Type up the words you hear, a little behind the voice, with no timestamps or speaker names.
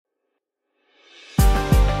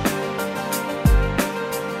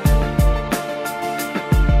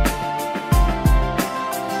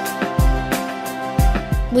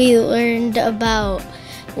We learned about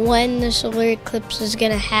when the solar eclipse is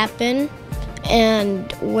going to happen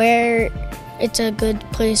and where it's a good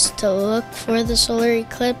place to look for the solar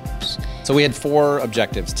eclipse. So we had 4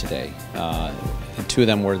 objectives today. 2 of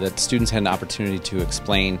them were that students had an opportunity to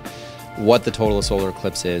explain what the total solar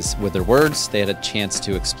eclipse is with their words. They had a chance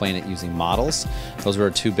to explain it using models. Those were our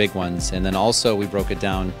 2 big ones. And then also we broke it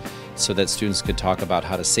down so that students could talk about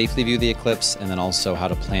how to safely view the eclipse and then also how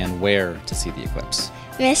to plan where to see the eclipse.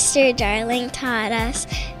 Mr. Darling taught us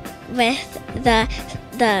with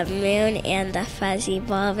the moon and the fuzzy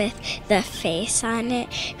ball with the face on it.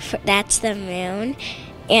 That's the moon.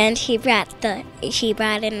 And he brought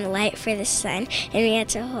in a light for the sun, and we had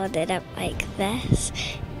to hold it up like this.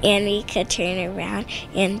 And we could turn around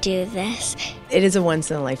and do this. It is a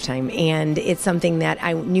once in a lifetime, and it's something that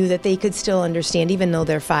I knew that they could still understand, even though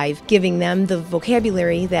they're 5, giving them the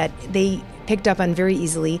vocabulary that they picked up on very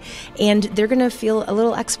easily, and they're going to feel a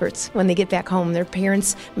little experts when they get back home. Their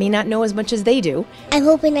parents may not know as much as they do. I'm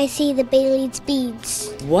hoping I see the Bailey's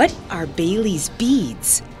beads. What are Bailey's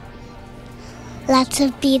beads? Lots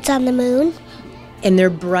of beads on the moon. And they're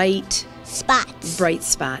bright spots. Bright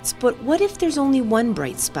spots. But what if there's only one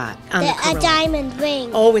bright spot on the corona? A diamond ring.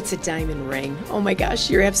 Oh, it's a diamond ring. Oh my gosh,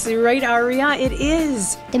 you're absolutely right, Aria. It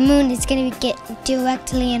is. The moon is going to get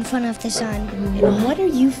directly in front of the sun. And what are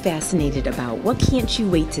you fascinated about? What can't you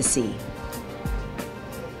wait to see?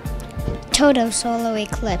 Total solar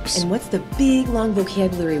eclipse. And what's the big, long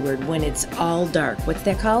vocabulary word when it's all dark? What's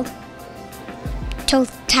that called?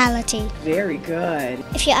 Totality. Very good.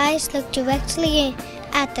 If your eyes look directly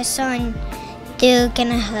at the sun, they're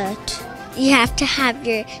gonna hurt. You have to have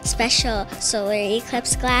your special solar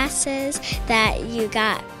eclipse glasses that you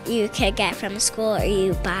could get from school, or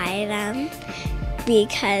you buy them,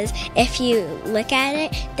 because if you look at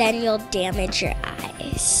it, then you'll damage your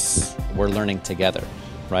eyes. We're learning together,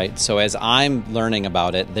 right? So as I'm learning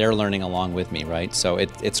about it, they're learning along with me, right? So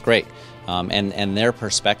it's great. And their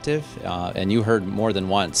perspective, and you heard more than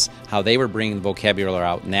once how they were bringing the vocabulary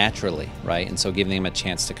out naturally, right? And so giving them a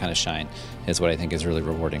chance to kind of shine is what I think is really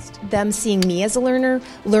rewarding. Them seeing me as a learner,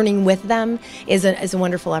 learning with them is a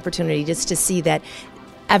wonderful opportunity, just to see that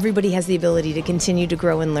everybody has the ability to continue to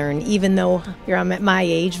grow and learn. Even though I'm at my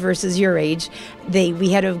age versus your age, we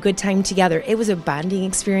had a good time together. It was a bonding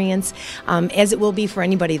experience, as it will be for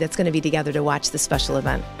anybody that's going to be together to watch the special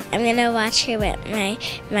event. I'm going to watch it with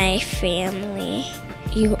my family.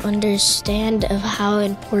 You understand of how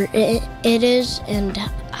important it is and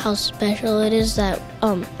how special it is that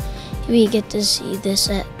we get to see this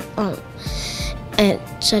at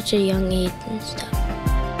such a young age and stuff.